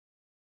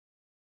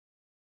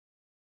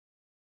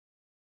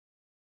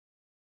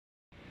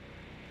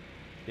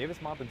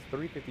Davis-Monthan's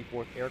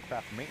 354th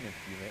Aircraft Maintenance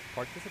Unit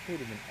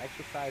participated in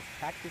exercise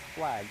Cactus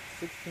Flag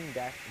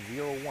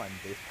 16-01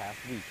 this past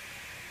week.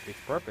 Its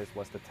purpose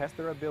was to test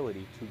their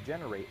ability to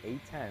generate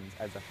A-10s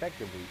as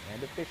effectively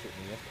and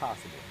efficiently as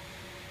possible.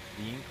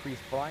 The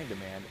increased flying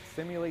demand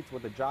simulates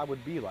what the job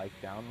would be like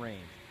downrange,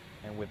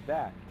 and with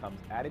that comes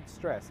added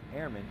stress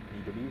airmen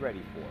need to be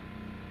ready for.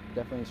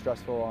 Definitely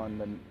stressful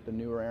on the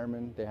newer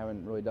airmen. They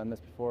haven't really done this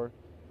before,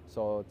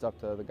 so it's up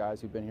to the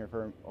guys who've been here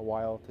for a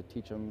while to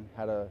teach them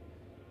how to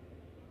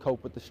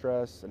cope with the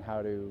stress and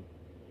how to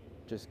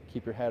just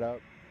keep your head up.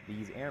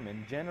 These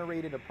airmen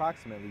generated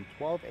approximately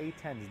 12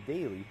 A-10s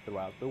daily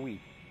throughout the week.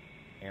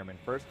 Airman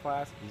First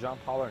Class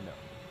Jean-Paul Arnaud,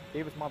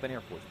 Davis-Monthan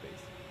Air Force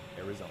Base,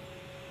 Arizona.